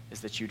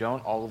 is that you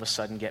don't all of a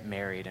sudden get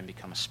married and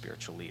become a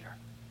spiritual leader.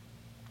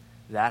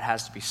 That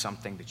has to be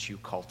something that you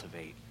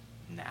cultivate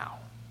now.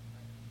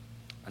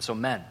 And so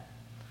men,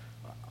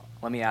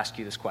 let me ask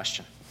you this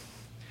question.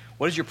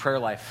 What does your prayer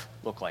life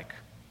look like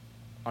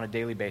on a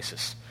daily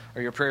basis?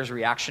 Are your prayers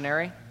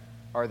reactionary?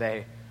 Are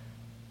they,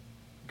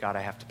 God,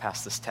 I have to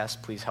pass this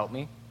test, please help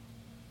me?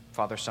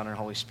 Father, Son, and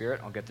Holy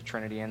Spirit, I'll get the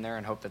Trinity in there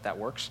and hope that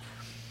works.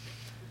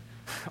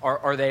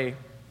 Are they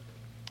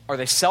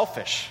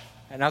selfish?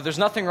 And now, there's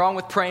nothing wrong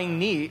with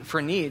praying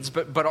for needs,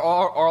 but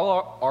are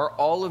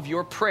all of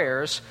your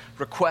prayers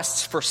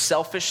requests for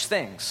selfish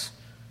things?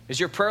 Is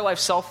your prayer life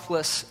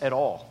selfless at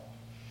all?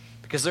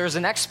 Because there's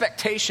an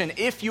expectation,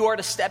 if you are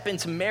to step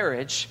into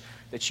marriage,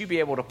 that you be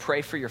able to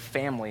pray for your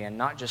family and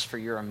not just for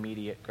your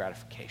immediate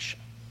gratification.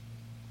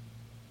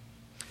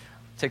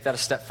 Take that a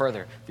step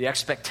further. The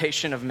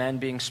expectation of men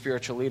being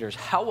spiritual leaders.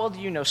 How well do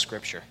you know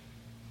Scripture?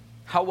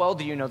 How well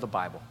do you know the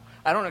Bible?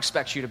 I don't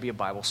expect you to be a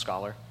Bible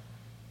scholar.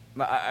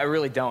 I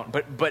really don't.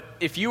 But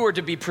if you were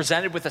to be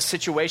presented with a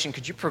situation,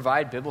 could you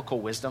provide biblical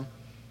wisdom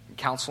and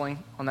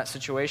counseling on that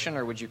situation?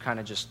 Or would you kind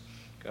of just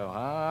go,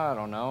 I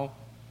don't know,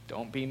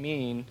 don't be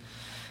mean.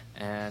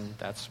 And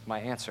that's my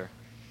answer.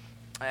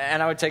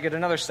 And I would take it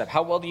another step.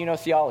 How well do you know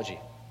theology?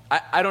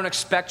 I don't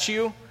expect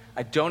you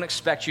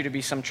to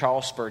be some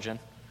Charles Spurgeon.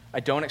 I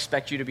don't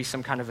expect you to be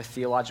some kind of a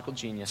theological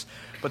genius.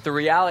 But the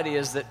reality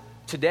is that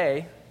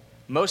today,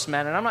 most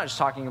men, and I'm not just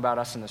talking about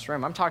us in this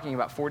room, I'm talking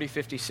about 40,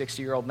 50,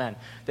 60-year-old men.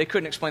 They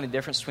couldn't explain the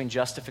difference between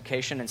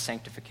justification and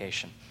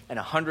sanctification. And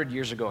 100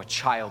 years ago, a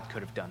child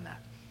could have done that.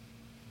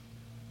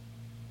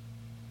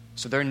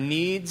 So there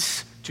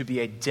needs to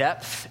be a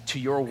depth to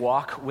your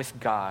walk with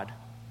God,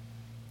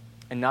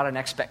 and not an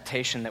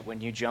expectation that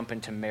when you jump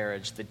into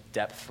marriage, the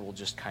depth will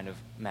just kind of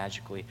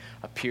magically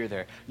appear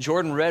there.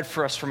 Jordan read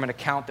for us from an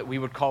account that we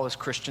would call as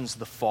Christians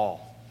the fall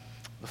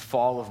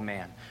of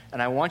man.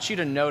 And I want you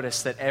to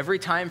notice that every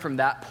time from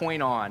that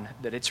point on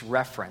that it's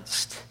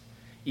referenced,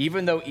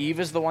 even though Eve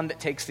is the one that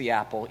takes the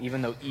apple,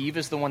 even though Eve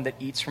is the one that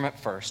eats from it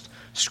first,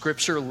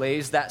 Scripture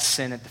lays that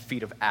sin at the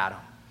feet of Adam.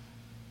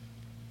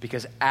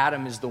 Because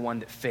Adam is the one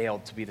that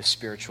failed to be the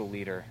spiritual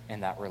leader in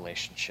that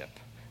relationship.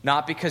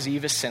 Not because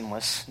Eve is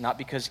sinless, not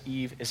because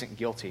Eve isn't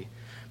guilty,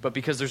 but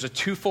because there's a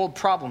twofold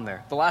problem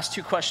there. The last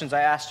two questions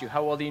I asked you,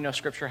 how well do you know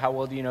Scripture, how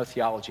well do you know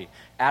theology?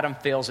 Adam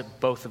fails at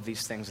both of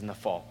these things in the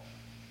fall.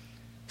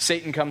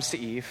 Satan comes to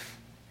Eve,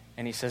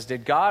 and he says,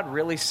 did God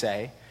really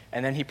say?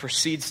 And then he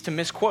proceeds to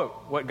misquote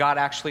what God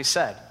actually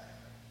said.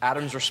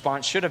 Adam's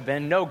response should have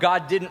been, no,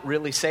 God didn't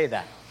really say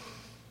that.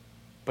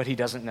 But he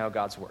doesn't know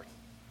God's word.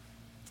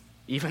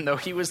 Even though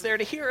he was there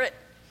to hear it,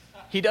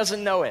 he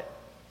doesn't know it.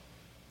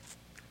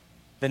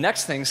 The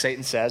next thing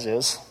Satan says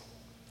is,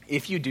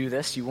 if you do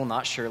this, you will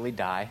not surely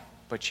die,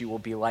 but you will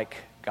be like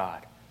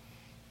God.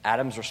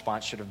 Adam's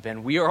response should have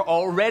been, we are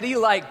already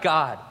like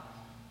God.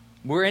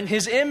 We're in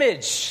his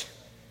image.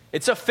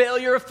 It's a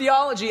failure of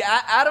theology.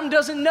 Adam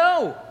doesn't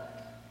know.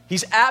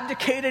 He's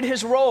abdicated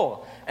his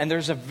role. And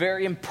there's a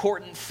very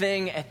important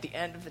thing at the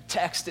end of the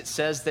text. It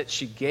says that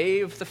she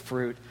gave the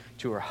fruit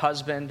to her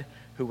husband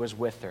who was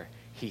with her.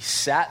 He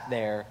sat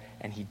there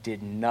and he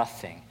did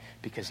nothing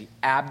because he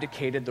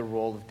abdicated the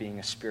role of being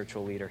a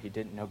spiritual leader. He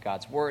didn't know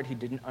God's word. He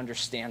didn't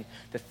understand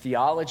the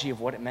theology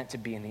of what it meant to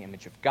be in the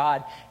image of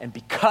God. And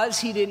because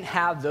he didn't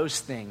have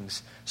those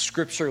things,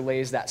 Scripture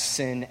lays that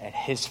sin at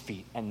his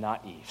feet and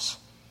not Eve's.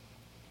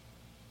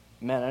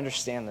 Men,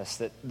 understand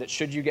this, that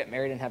should you get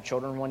married and have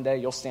children one day,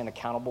 you'll stand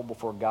accountable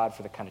before God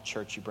for the kind of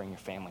church you bring your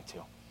family to.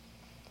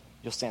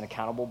 You'll stand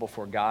accountable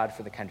before God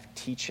for the kind of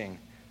teaching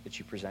that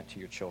you present to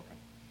your children.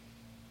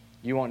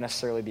 You won't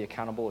necessarily be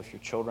accountable if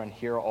your children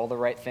hear all the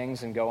right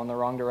things and go in the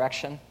wrong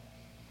direction.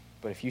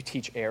 But if you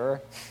teach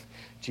error,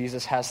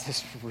 Jesus has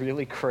this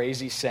really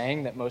crazy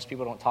saying that most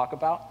people don't talk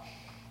about.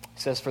 He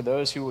says, for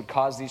those who would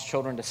cause these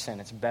children to sin,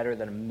 it's better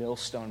that a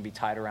millstone be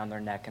tied around their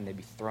neck and they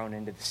be thrown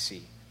into the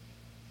sea.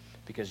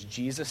 Because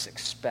Jesus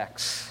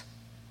expects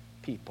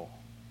people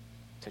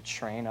to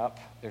train up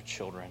their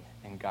children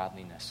in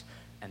godliness.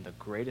 And the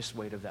greatest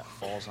weight of that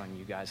falls on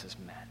you guys as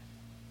men.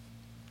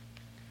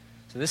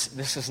 So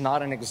this is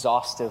not an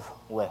exhaustive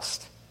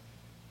list.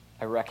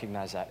 I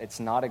recognize that. It's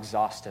not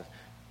exhaustive.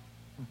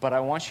 But I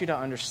want you to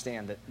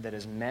understand that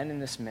as men in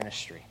this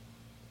ministry,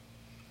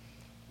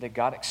 that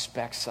God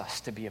expects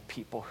us to be a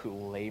people who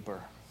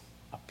labor,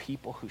 a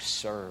people who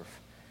serve,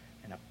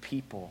 and a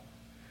people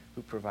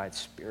who provide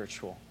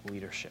spiritual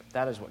leadership.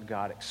 That is what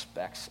God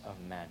expects of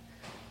men.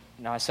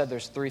 Now, I said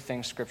there's three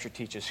things Scripture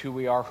teaches: who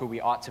we are, who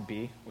we ought to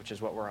be, which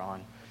is what we're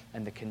on,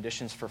 and the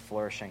conditions for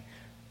flourishing.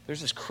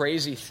 There's this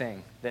crazy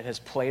thing that has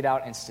played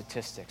out in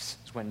statistics.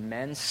 It's when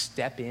men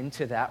step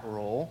into that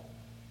role,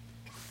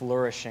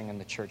 flourishing in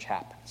the church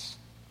happens.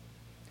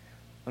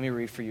 Let me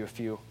read for you a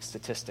few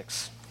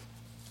statistics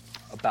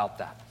about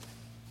that.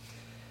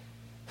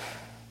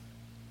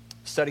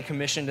 A study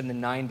commissioned in the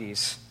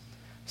 90s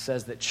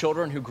says that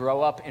children who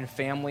grow up in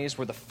families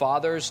where the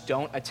fathers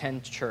don't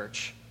attend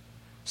church,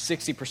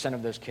 60%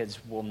 of those kids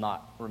will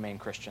not remain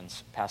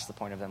Christians past the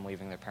point of them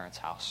leaving their parents'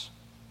 house.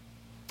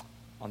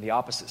 On the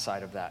opposite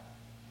side of that,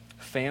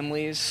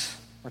 families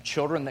or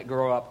children that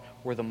grow up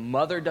where the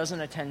mother doesn't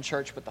attend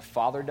church but the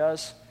father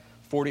does,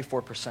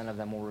 44% of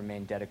them will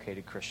remain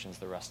dedicated Christians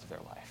the rest of their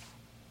life.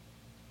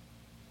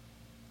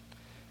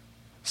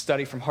 A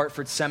study from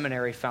Hartford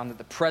Seminary found that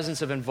the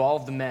presence of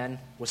involved men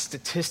was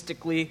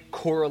statistically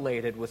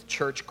correlated with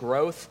church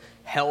growth,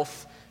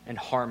 health, and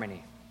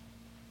harmony.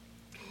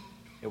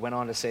 It went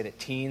on to say that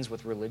teens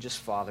with religious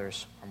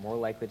fathers are more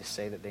likely to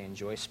say that they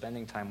enjoy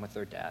spending time with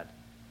their dad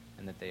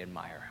and that they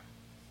admire him.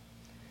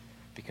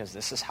 Because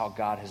this is how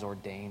God has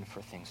ordained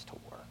for things to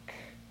work.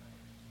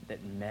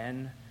 That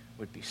men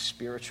would be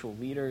spiritual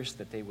leaders,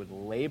 that they would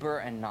labor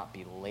and not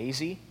be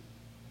lazy,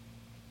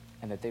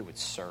 and that they would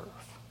serve.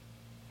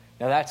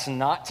 Now, that's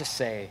not to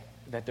say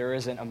that there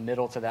isn't a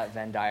middle to that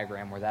Venn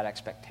diagram where that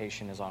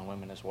expectation is on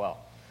women as well.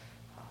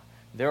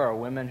 There are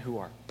women who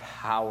are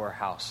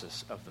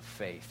powerhouses of the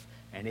faith,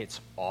 and it's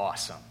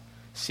awesome.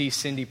 See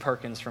Cindy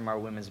Perkins from our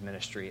women's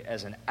ministry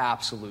as an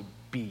absolute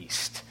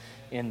beast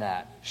in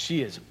that.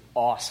 She is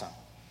awesome.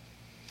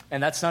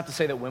 And that's not to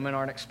say that women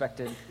aren't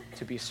expected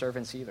to be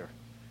servants either.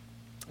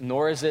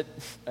 Nor is it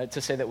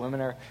to say that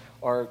women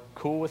are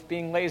cool with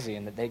being lazy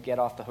and that they get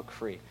off the hook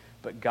free.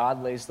 But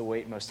God lays the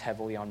weight most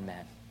heavily on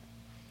men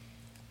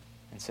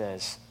and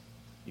says,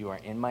 you are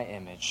in my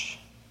image,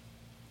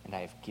 and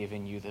I have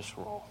given you this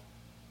role.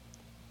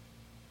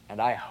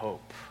 And I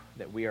hope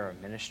that we are a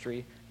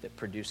ministry that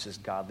produces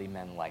godly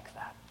men like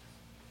that.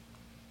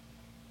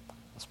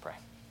 Let's pray.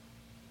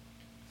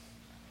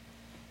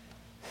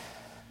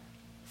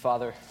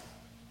 Father,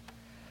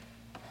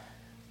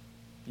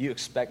 you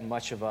expect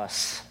much of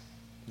us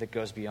that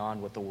goes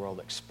beyond what the world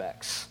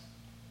expects.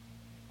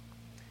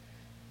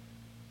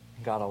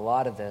 God, a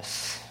lot of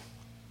this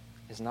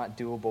is not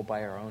doable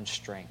by our own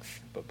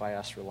strength, but by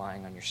us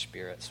relying on your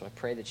Spirit. So I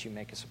pray that you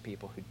make us a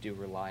people who do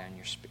rely on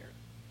your Spirit.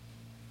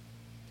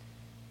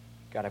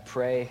 God, I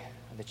pray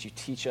that you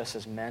teach us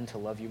as men to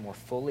love you more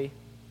fully.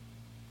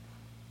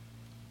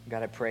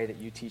 God, I pray that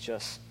you teach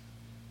us,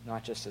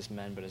 not just as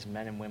men, but as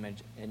men and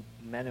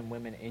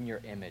women in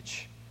your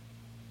image,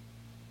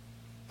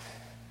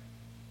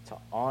 to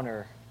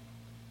honor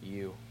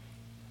you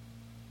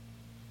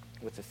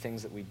with the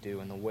things that we do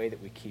and the way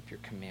that we keep your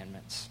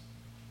commandments.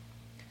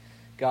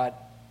 God,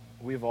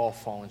 we've all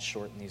fallen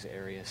short in these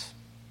areas.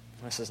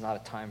 This is not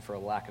a time for a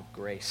lack of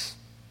grace,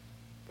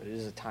 but it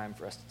is a time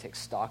for us to take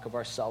stock of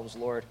ourselves,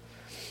 Lord,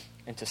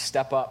 and to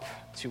step up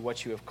to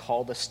what you have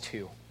called us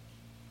to.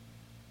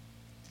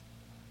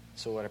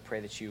 So, Lord, I pray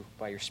that you,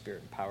 by your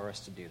Spirit, empower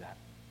us to do that.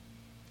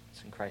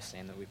 It's in Christ's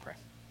name that we pray.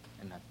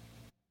 Amen.